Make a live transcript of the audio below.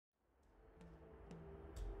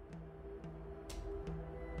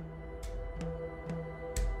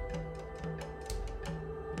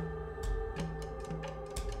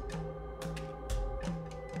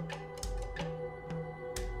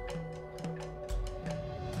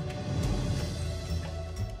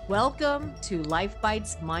Welcome to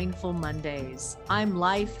LifeBites Mindful Mondays. I'm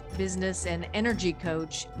life, business, and energy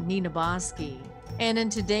coach Nina Bosky. And in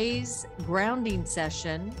today's grounding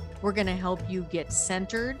session, we're going to help you get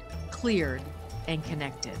centered, cleared, and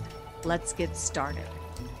connected. Let's get started.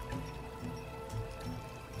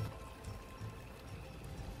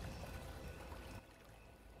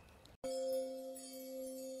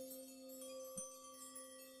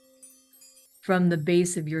 From the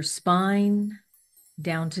base of your spine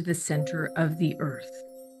down to the center of the earth.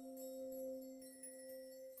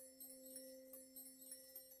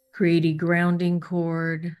 Create a grounding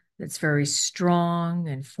cord that's very strong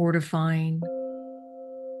and fortifying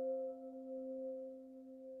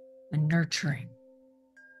and nurturing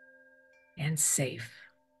and safe.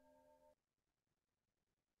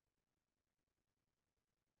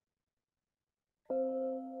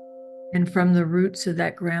 And from the roots of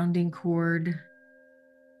that grounding cord,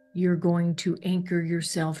 you're going to anchor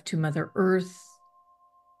yourself to Mother Earth,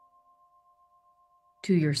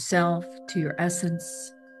 to yourself, to your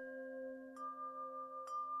essence,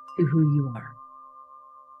 to who you are.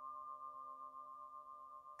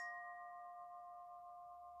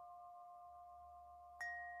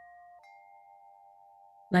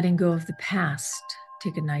 Letting go of the past.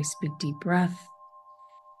 Take a nice big deep breath.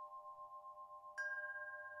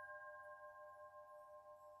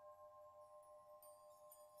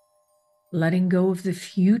 Letting go of the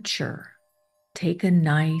future. Take a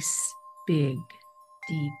nice big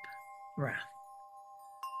deep breath.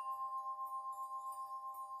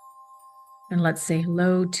 And let's say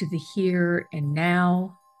hello to the here and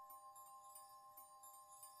now.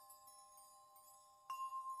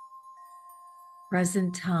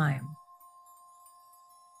 Present time.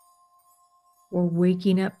 We're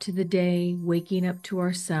waking up to the day, waking up to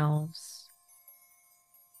ourselves,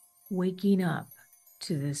 waking up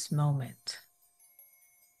to this moment.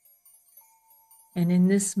 And in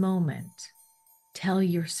this moment, tell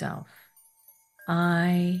yourself,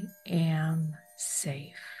 I am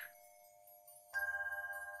safe.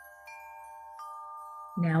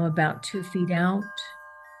 Now, about 2 feet out,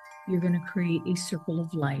 you're going to create a circle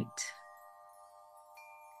of light.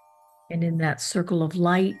 And in that circle of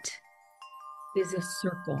light is a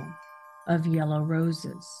circle of yellow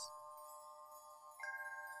roses.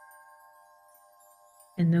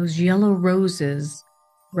 And those yellow roses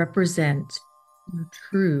represent your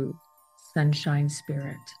true sunshine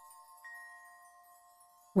spirit,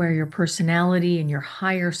 where your personality and your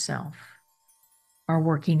higher self are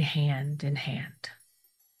working hand in hand.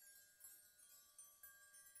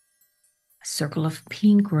 A circle of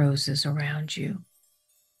pink roses around you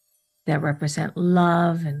that represent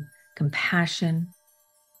love and compassion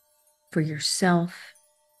for yourself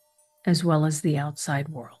as well as the outside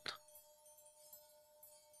world.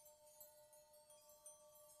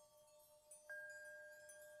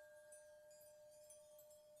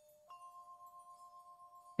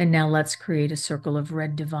 And now let's create a circle of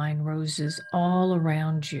red divine roses all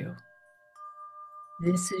around you.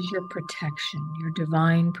 This is your protection, your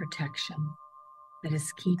divine protection that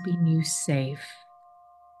is keeping you safe,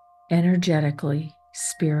 energetically,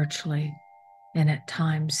 spiritually, and at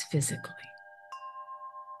times physically.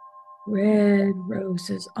 Red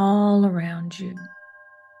roses all around you.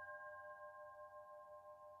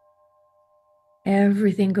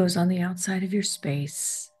 Everything goes on the outside of your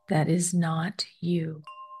space that is not you.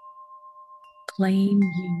 Claim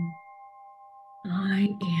you. I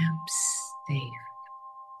am safe.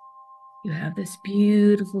 You have this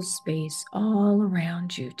beautiful space all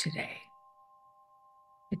around you today.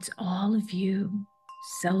 It's all of you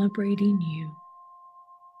celebrating you.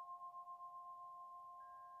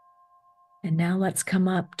 And now let's come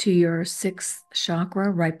up to your 6th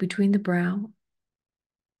chakra, right between the brow.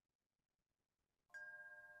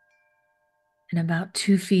 And about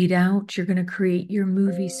 2 feet out, you're going to create your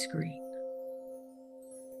movie screen.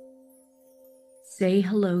 Say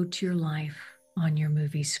hello to your life on your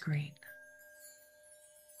movie screen.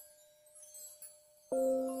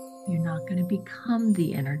 You're not going to become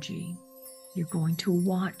the energy. You're going to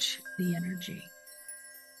watch the energy.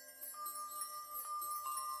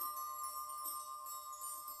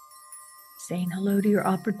 Saying hello to your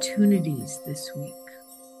opportunities this week.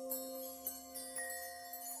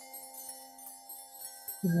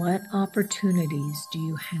 What opportunities do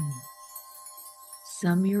you have?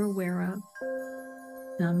 Some you're aware of,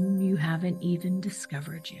 some you haven't even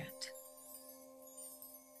discovered yet.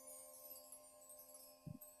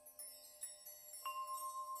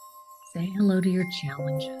 Say hello to your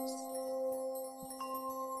challenges.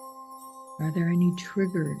 Are there any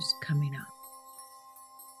triggers coming up?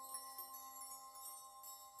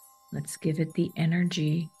 Let's give it the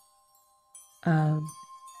energy of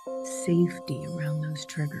safety around those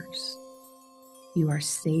triggers. You are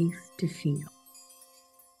safe to feel.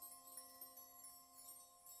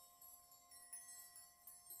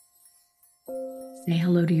 Say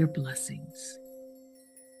hello to your blessings,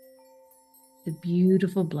 the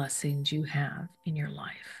beautiful blessings you have in your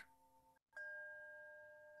life.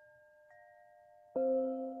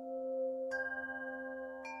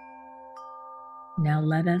 Now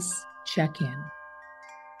let us check in.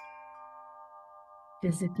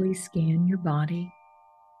 Physically scan your body.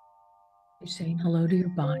 You're saying hello to your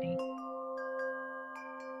body.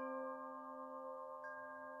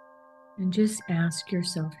 And just ask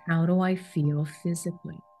yourself, how do I feel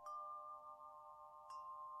physically?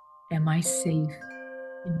 Am I safe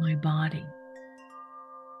in my body?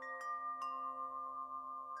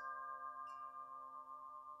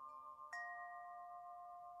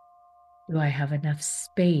 Do I have enough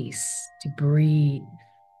space to breathe?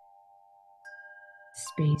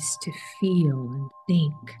 Space to feel and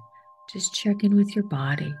think? Just check in with your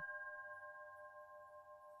body.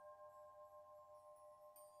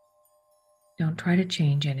 Don't try to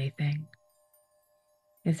change anything.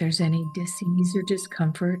 If there's any dis-ease or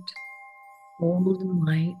discomfort, gold and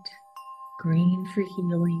light, green for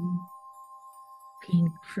healing,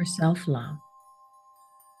 pink for self-love.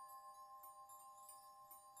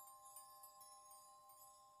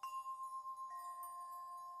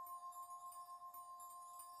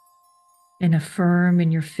 And affirm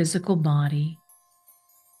in your physical body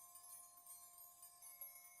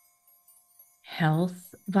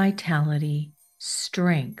health, vitality,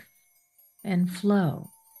 strength, and flow.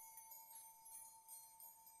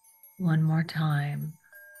 One more time.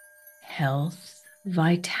 Health,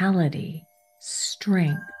 vitality,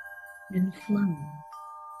 strength, and flow.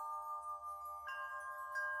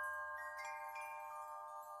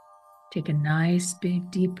 Take a nice big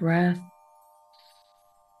deep breath.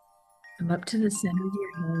 Come up to the center of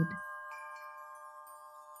your head.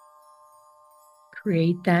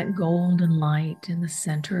 Create that golden light in the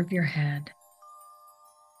center of your head.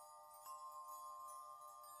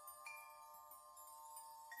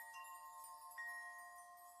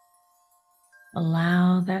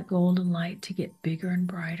 Allow that golden light to get bigger and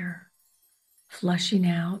brighter, flushing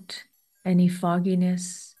out any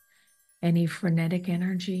fogginess, any frenetic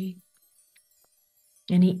energy,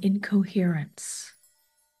 any incoherence.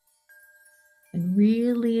 And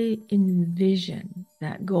really envision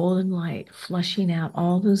that golden light flushing out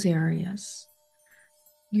all those areas.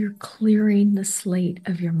 You're clearing the slate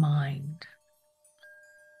of your mind.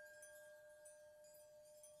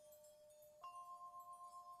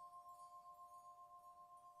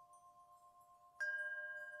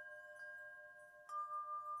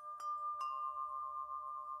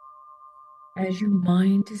 As your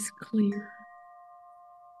mind is clear,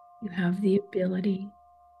 you have the ability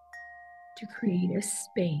to create a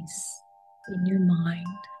space in your mind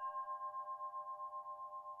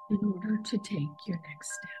in order to take your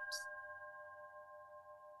next steps.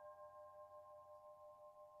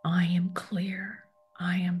 I am clear.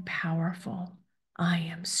 I am powerful. I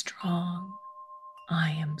am strong.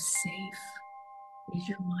 I am safe is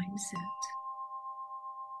your mindset.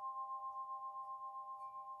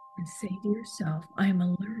 And say to yourself, I am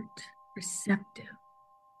alert, receptive,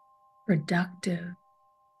 productive,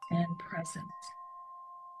 and present.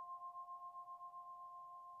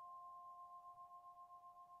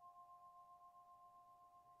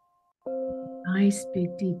 Nice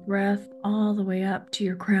big deep breath all the way up to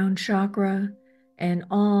your crown chakra and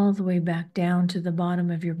all the way back down to the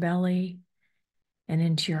bottom of your belly and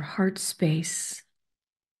into your heart space.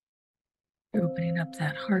 You're opening up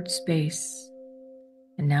that heart space.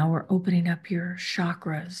 And now we're opening up your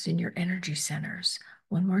chakras and your energy centers.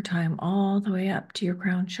 One more time, all the way up to your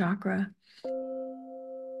crown chakra.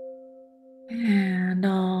 And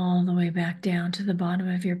all the way back down to the bottom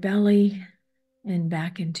of your belly and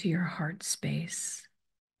back into your heart space.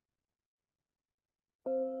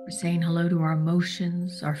 We're saying hello to our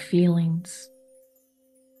emotions, our feelings.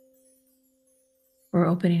 We're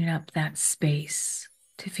opening up that space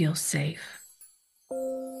to feel safe.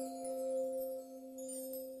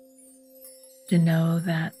 To know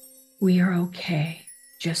that we are okay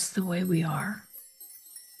just the way we are.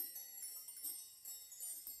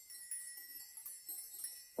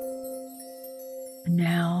 And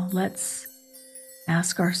now let's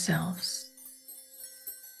ask ourselves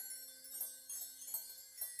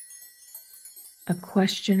a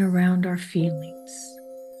question around our feelings.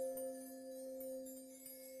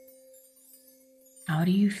 How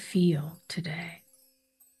do you feel today?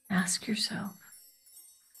 Ask yourself,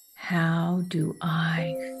 how do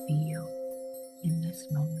I feel in this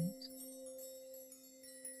moment?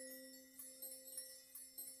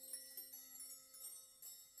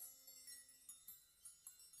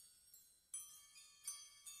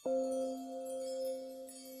 You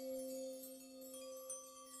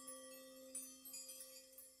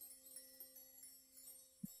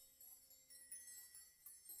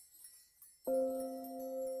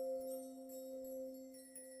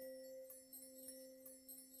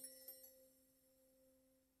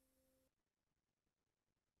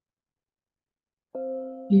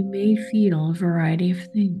may feel a variety of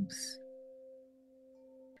things.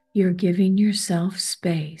 You're giving yourself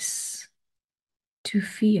space to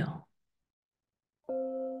feel.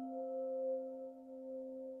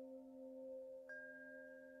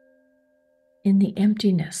 In the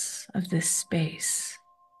emptiness of this space,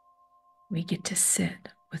 we get to sit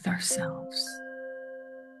with ourselves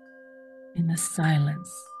in the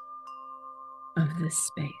silence of this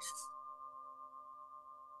space.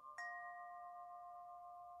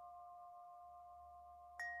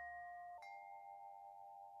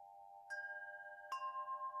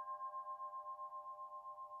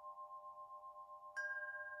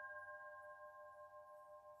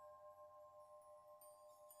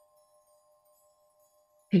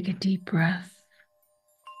 Take a deep breath.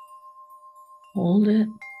 Hold it.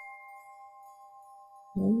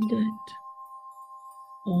 Hold it.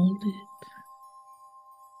 Hold it.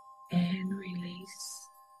 And release.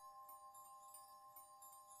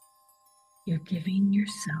 You're giving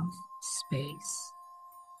yourself space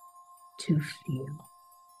to feel.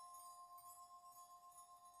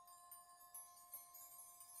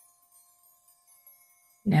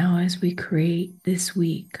 Now, as we create this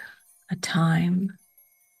week a time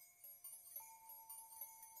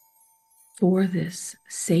for this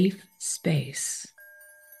safe space,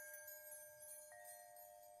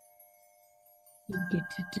 you get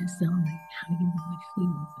to design how you want to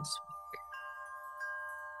feel this week.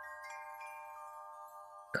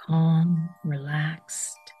 Calm,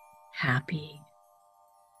 relaxed, happy,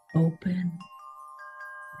 open,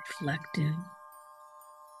 reflective.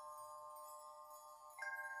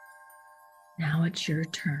 Now it's your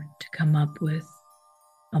turn to come up with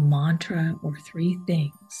a mantra or 3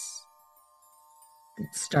 things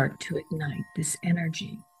that start to ignite this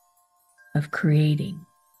energy of creating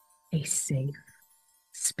a safe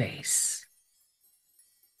space.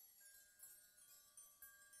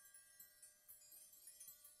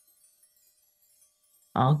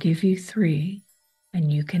 I'll give you 3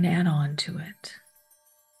 and you can add on to it.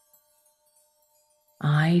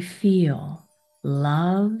 I feel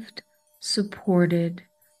loved, supported,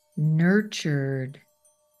 nurtured,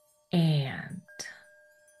 and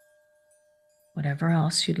whatever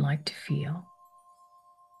else you'd like to feel.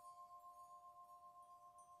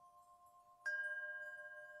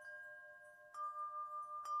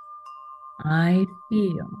 I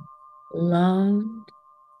feel loved,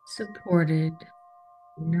 supported,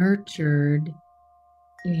 nurtured,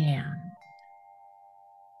 and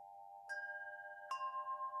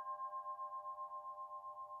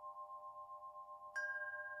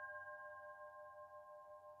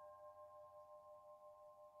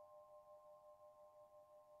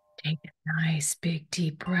take a nice big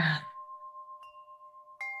deep breath.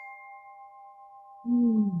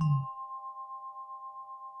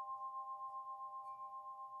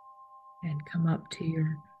 And come up to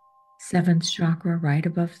your 7th chakra right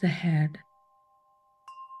above the head.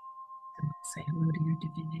 And say hello to your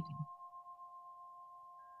divinity,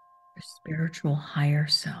 your spiritual higher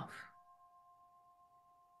self.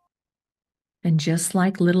 And just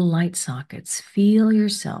like little light sockets, feel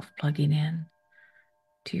yourself plugging in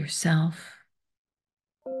to yourself,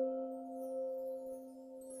 to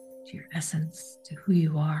your essence, to who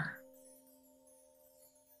you are,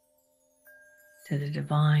 to the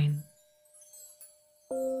divine,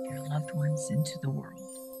 your loved ones, into the world.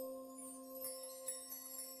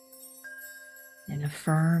 And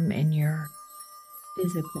affirm in your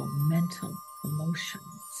physical, mental, emotional,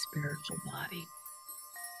 spiritual body,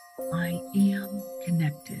 I am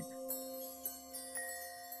connected.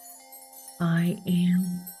 I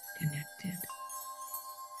am connected.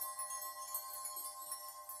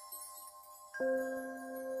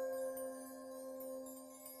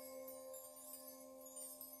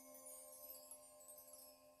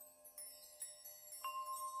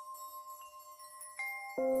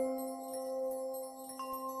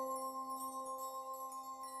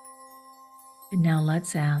 And now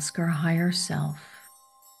let's ask our higher self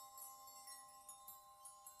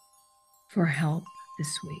for help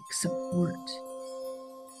this week, support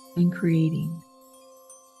in creating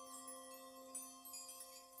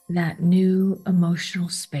that new emotional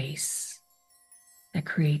space that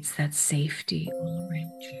creates that safety all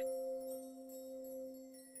around you.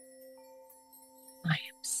 I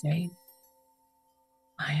am safe.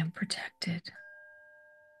 I am protected.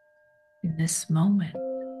 In this moment,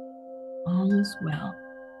 all is well.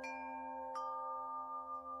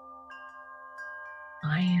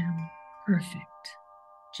 I am perfect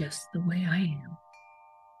just the way I am.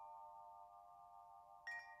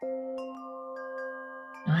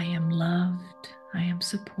 I am loved. I am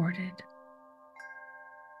supported.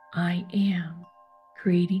 I am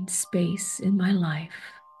creating space in my life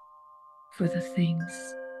for the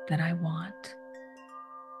things that I want.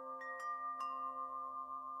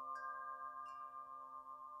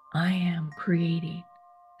 I am creating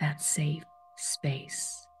that safe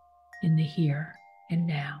space in the here and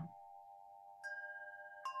now.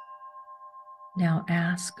 Now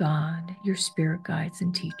ask God, your spirit guides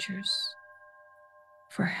and teachers,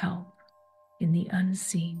 for help in the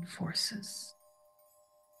unseen forces.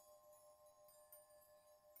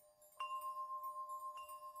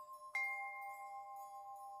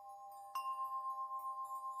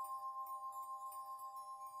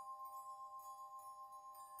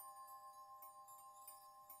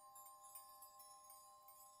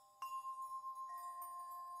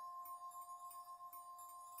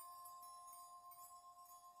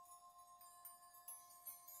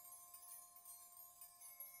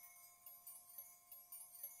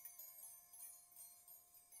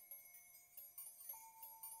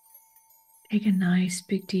 Take a nice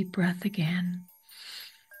big deep breath again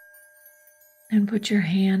and put your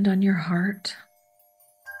hand on your heart.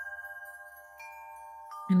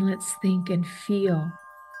 And let's think and feel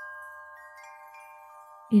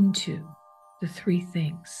into the three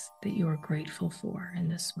things that you are grateful for in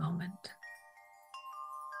this moment.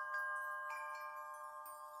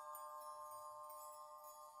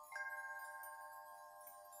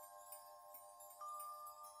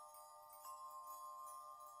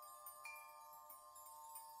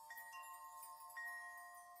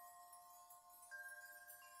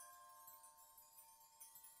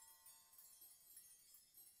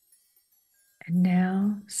 And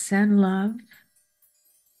now send love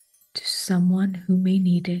to someone who may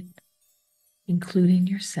need it, including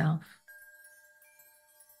yourself.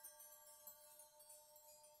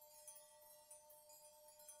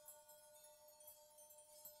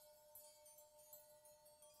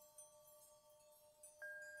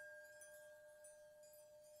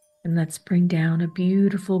 And let's bring down a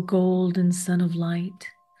beautiful golden sun of light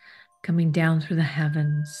coming down through the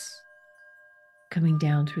heavens, coming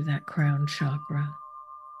down through that crown chakra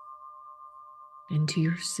into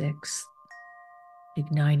your sixth,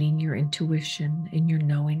 igniting your intuition and your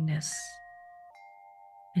knowingness,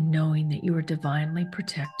 and knowing that you are divinely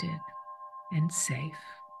protected and safe.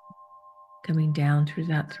 Coming down through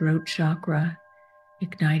that throat chakra,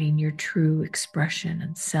 igniting your true expression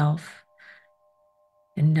and self,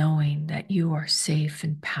 and knowing that you are safe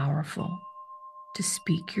and powerful to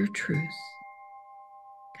speak your truth.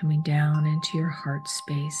 Coming down into your heart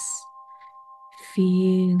space,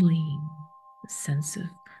 feeling the sense of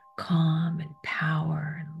calm and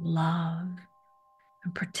power and love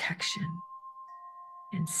and protection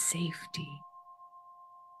and safety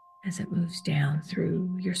as it moves down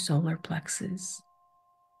through your solar plexus,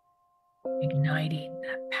 igniting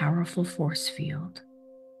that powerful force field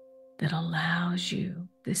that allows you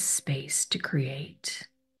this space to create,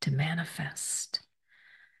 to manifest,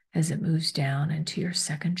 as it moves down into your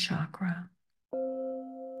second chakra,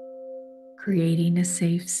 creating a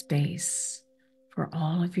safe space for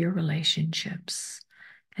all of your relationships,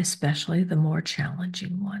 especially the more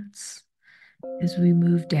challenging ones. As we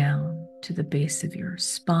move down to the base of your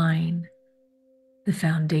spine, the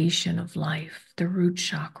foundation of life, the root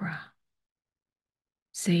chakra,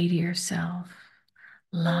 say to yourself,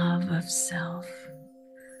 love of self,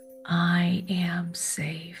 I am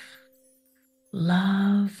safe.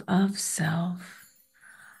 Love of self,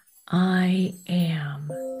 I am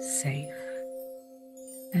safe.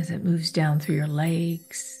 As it moves down through your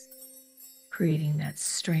legs, creating that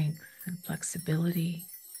strength and flexibility,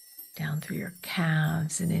 down through your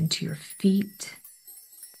calves and into your feet.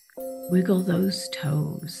 Wiggle those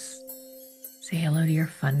toes. Say hello to your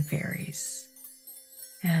fun fairies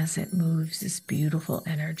as it moves this beautiful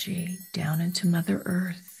energy down into Mother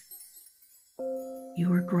Earth.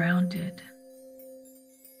 You are grounded.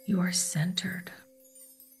 You are centered.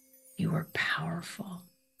 You are powerful.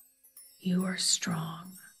 You are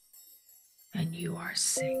strong. And you are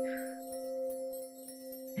safe.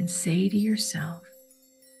 And say to yourself,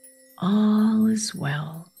 all is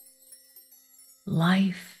well.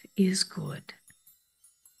 Life is good.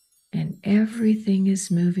 And everything is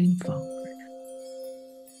moving forward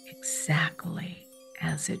exactly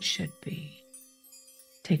as it should be.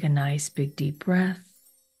 Take a nice big deep breath.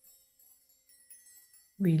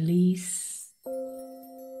 Release.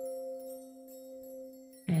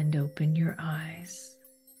 and open your eyes.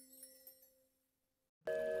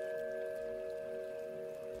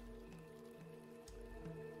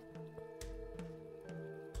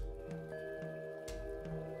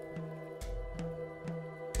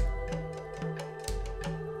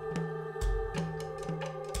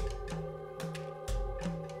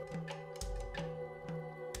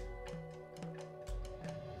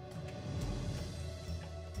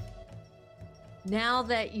 Now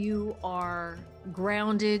that you are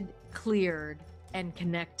grounded, cleared, and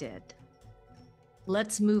connected,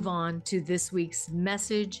 let's move on to this week's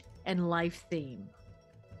message and life theme.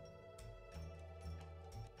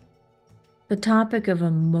 The topic of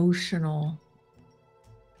emotional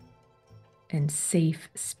and safe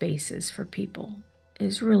spaces for people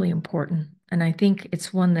is really important. And I think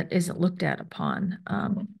it's one that isn't looked at upon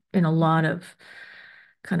in a lot of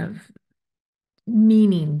kind of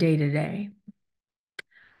meaning day to day.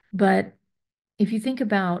 But if you think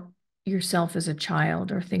about yourself as a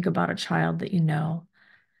child, or think about a child that you know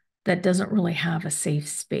that doesn't really have a safe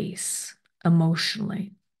space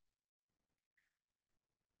emotionally,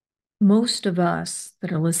 most of us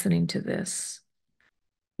that are listening to this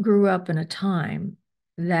grew up in a time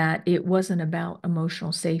that it wasn't about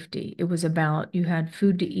emotional safety. It was about you had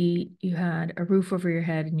food to eat, you had a roof over your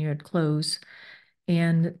head, and you had clothes.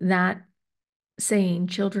 And that saying,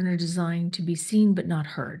 children are designed to be seen but not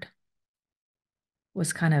heard,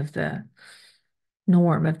 was kind of the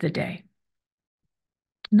norm of the day.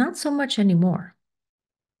 Not so much anymore.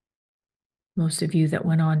 Most of you that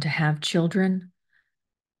went on to have children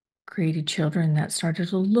created children that started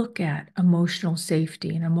to look at emotional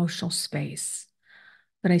safety and emotional space.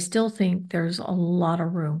 But I still think there's a lot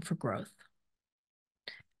of room for growth.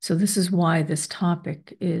 So this is why this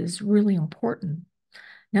topic is really important,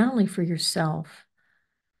 not only for yourself,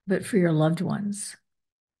 but for your loved ones.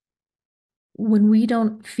 When we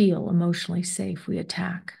don't feel emotionally safe, we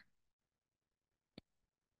attack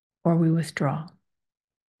or we withdraw.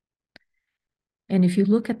 And if you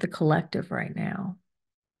look at the collective right now,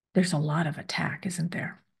 there's a lot of attack, isn't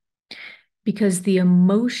there? Because the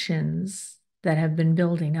emotions that have been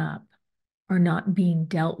building up are not being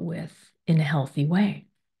dealt with in a healthy way.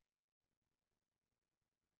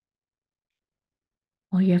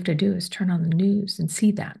 All you have to do is turn on the news and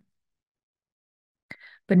see that.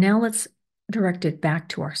 But now let's direct it back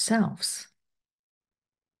to ourselves.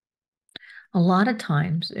 A lot of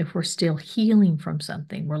times, if we're still healing from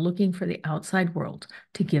something, we're looking for the outside world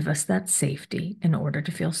to give us that safety in order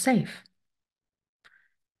to feel safe.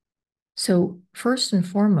 So first and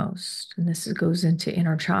foremost, and this goes into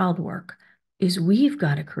inner child work, is we've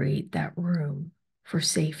got to create that room for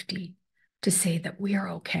safety to say that we are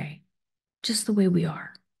okay, just the way we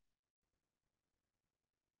are.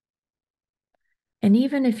 And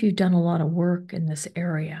even if you've done a lot of work in this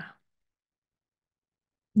area,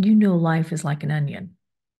 you know life is like an onion.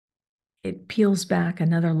 It peels back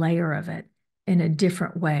another layer of it in a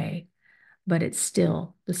different way, but it's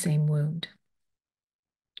still the same wound.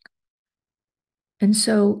 And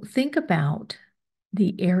so think about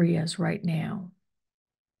the areas right now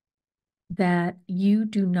that you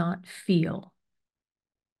do not feel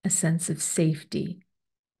a sense of safety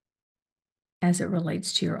as it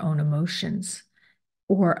relates to your own emotions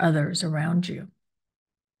or others around you.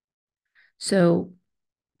 So,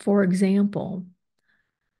 for example,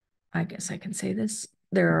 I guess I can say this,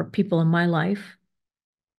 there are people in my life,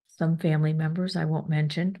 some family members I won't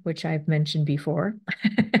mention, which I've mentioned before,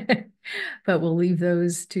 but we'll leave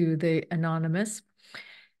those to the anonymous,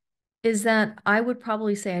 is that I would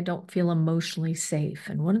probably say I don't feel emotionally safe.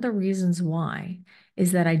 And one of the reasons why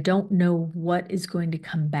is that I don't know what is going to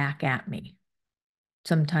come back at me.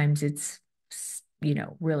 Sometimes it's,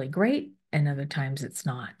 really great, and other times it's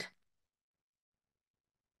not.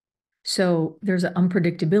 So there's an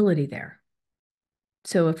unpredictability there.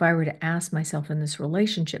 So if I were to ask myself in this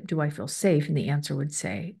relationship, do I feel safe? And the answer would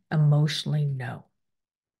say emotionally, no.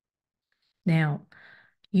 Now,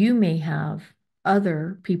 you may have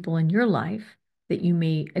other people in your life that you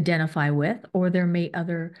may identify with, or there may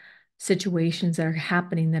other situations that are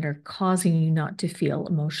happening that are causing you not to feel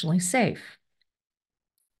emotionally safe.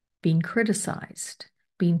 Being criticized,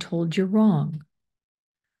 being told you're wrong,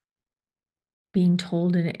 being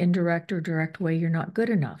told in an indirect or direct way you're not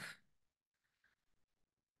good enough.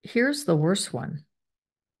 Here's the worst one: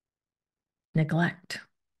 neglect.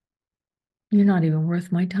 You're not even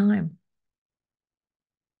worth my time.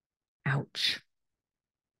 Ouch.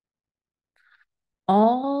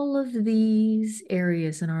 All of these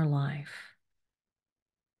areas in our life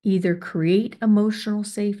either create emotional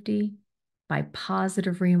safety by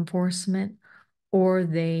positive reinforcement, or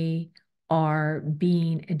they are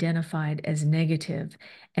being identified as negative,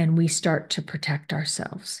 and we start to protect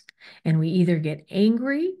ourselves. And we either get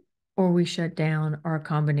angry or we shut down, or a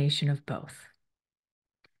combination of both.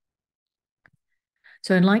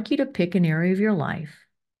 So I'd like you to pick an area of your life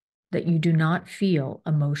that you do not feel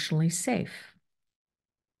emotionally safe.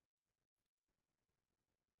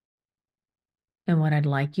 And what I'd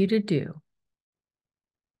like you to do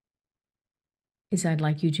is I'd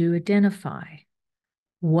like you to identify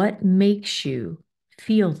what makes you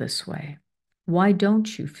feel this way. Why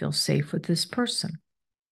don't you feel safe with this person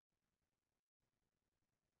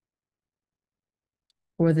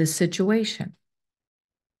or this situation?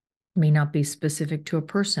 It may not be specific to a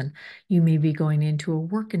person. You may be going into a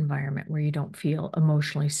work environment where you don't feel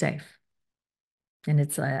emotionally safe. And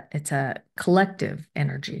it's a collective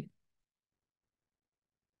energy.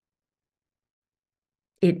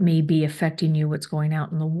 It may be affecting you, what's going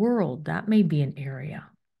out in the world. That may be an area.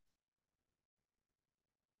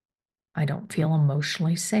 I don't feel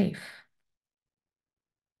emotionally safe.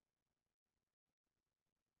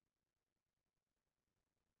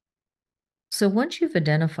 So once you've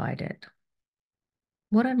identified it,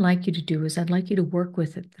 what I'd like you to do is I'd like you to work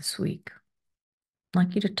with it this week. I'd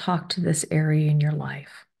like you to talk to this area in your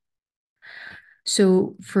life.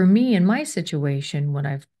 So for me, in my situation, what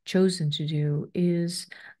I've chosen to do is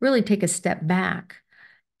really take a step back.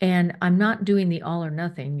 And I'm not doing the all or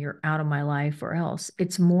nothing, you're out of my life or else.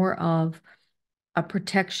 It's more of a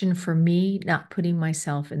protection for me, not putting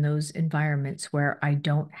myself in those environments where I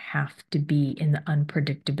don't have to be in the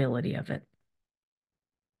unpredictability of it.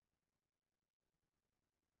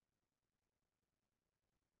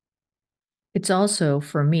 It's also,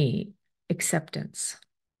 for me, acceptance,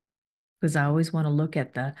 because I always want to look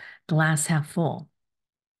at the glass half full.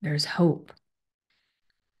 There's hope.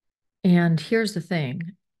 And here's the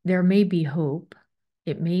thing, there may be hope.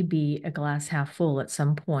 It may be a glass half full at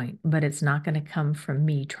some point, but it's not going to come from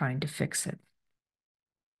me trying to fix it.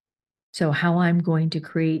 So how I'm going to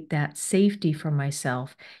create that safety for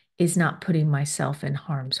myself is not putting myself in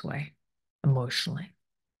harm's way emotionally.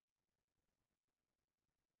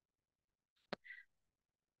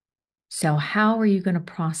 So how are you going to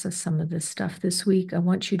process some of this stuff this week? I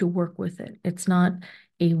want you to work with it. It's not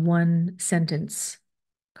a one sentence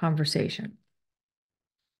conversation.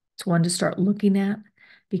 It's one to start looking at,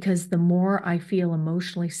 because the more I feel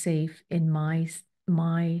emotionally safe in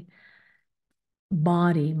my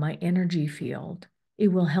body, my energy field, it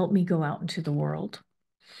will help me go out into the world.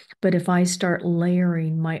 But if I start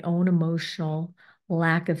layering my own emotional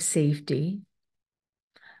lack of safety,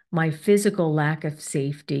 my physical lack of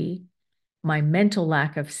safety, my mental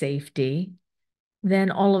lack of safety, then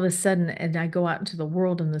all of a sudden, and I go out into the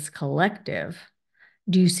world in this collective,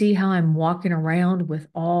 do you see how I'm walking around with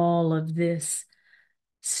all of this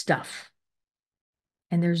stuff?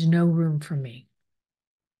 And there's no room for me.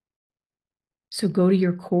 So go to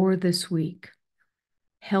your core this week.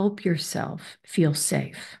 Help yourself feel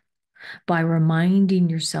safe by reminding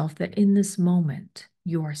yourself that in this moment,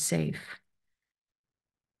 you are safe.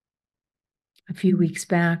 A few weeks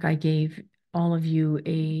back, I gave all of you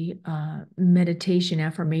a meditation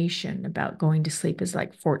affirmation about going to sleep is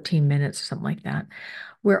like 14 minutes or something like that,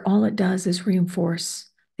 where all it does is reinforce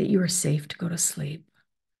that you are safe to go to sleep.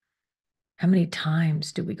 How many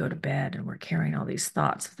times do we go to bed and we're carrying all these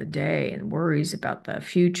thoughts of the day and worries about the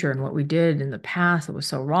future and what we did in the past that was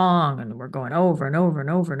so wrong, and we're going over and over and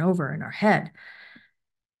over and over in our head,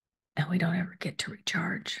 and we don't ever get to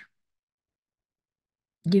recharge.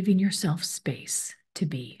 Giving yourself space to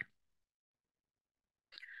be.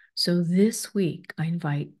 So this week, I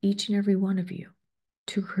invite each and every one of you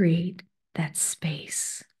to create that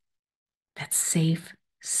space, that safe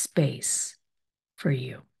space for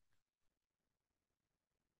you.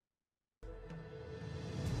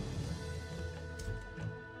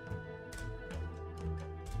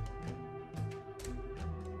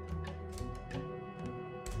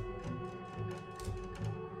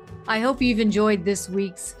 I hope you've enjoyed this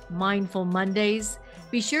week's Mindful Mondays.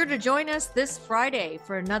 Be sure to join us this Friday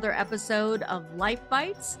for another episode of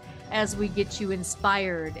LifeBites as we get you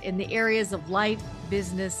inspired in the areas of life,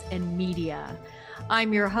 business, and media.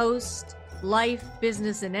 I'm your host, life,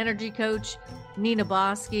 business, and energy coach, Nina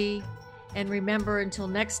Bosky. And remember, until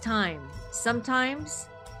next time, sometimes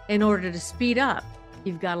in order to speed up,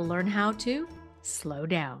 you've got to learn how to slow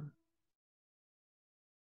down.